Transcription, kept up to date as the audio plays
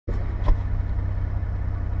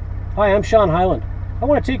Hi, I'm Sean Hyland. I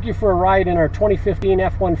want to take you for a ride in our 2015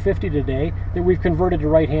 F-150 today that we've converted to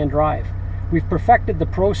right-hand drive. We've perfected the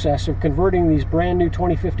process of converting these brand new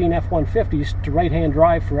 2015 F-150s to right-hand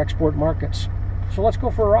drive for export markets. So let's go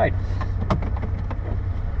for a ride.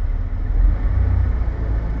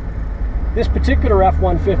 This particular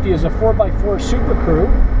F-150 is a 4x4 Super Crew,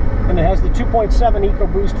 and it has the 2.7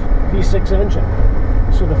 EcoBoost V6 engine.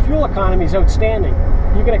 So the fuel economy is outstanding.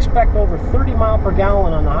 You can expect over 30 miles per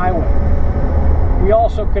gallon on the highway. We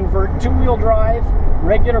also convert two-wheel drive,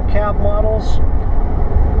 regular cab models,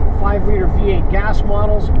 5-liter V8 gas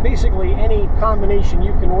models, basically any combination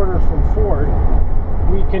you can order from Ford,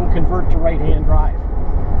 we can convert to right-hand drive.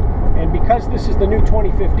 And because this is the new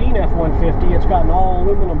 2015 F-150, it's got an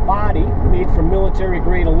all-aluminum body made from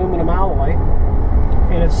military-grade aluminum alloy,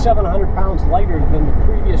 and it's 700 pounds lighter than the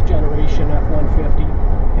previous generation F-150,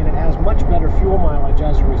 and it has much better fuel mileage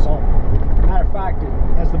as a result. Matter of fact, it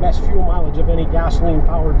has the best fuel mileage of any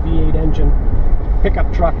gasoline-powered V8 engine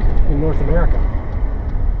pickup truck in North America.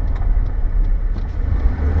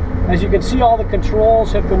 As you can see, all the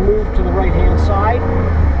controls have been moved to the right-hand side.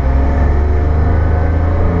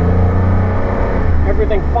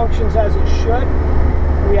 Everything functions as it should.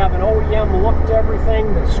 We have an OEM look to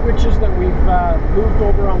everything. The switches that we've moved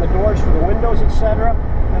over on the doors for the windows, etc.,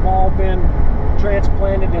 have all been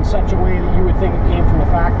transplanted in such a way that you would think it came from the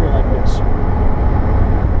factory like this.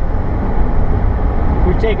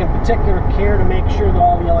 We've taken particular care to make sure that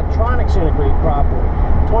all the electronics integrate properly.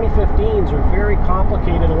 2015s are very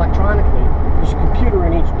complicated electronically. There's a computer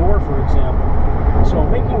in each door, for example. So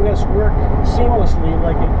making this work seamlessly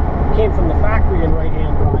like it came from the factory in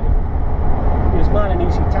right-hand drive is not an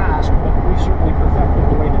easy task, but we've certainly perfected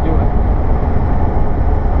the way to do it.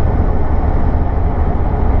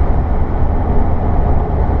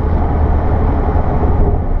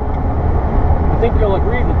 I think you'll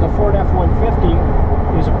agree that the Ford F-150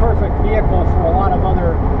 is a perfect vehicle for a lot of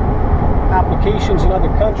other applications in other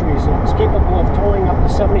countries. It's capable of towing up to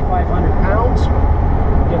 7,500 pounds,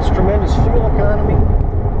 gets tremendous fuel economy,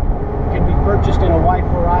 can be purchased in a wide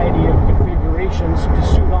variety of configurations to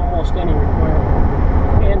suit almost any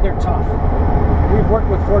requirement, and they're tough. We've worked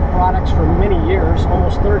with Ford products for many years,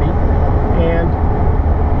 almost 30, and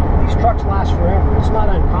these trucks last forever. It's not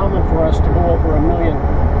uncommon for us to go over 1 million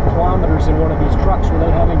kilometers in one of these trucks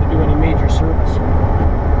without having to do any major service.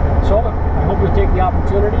 So I hope you'll take the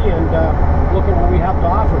opportunity and look at what we have to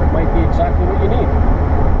offer. It might be exactly what you need.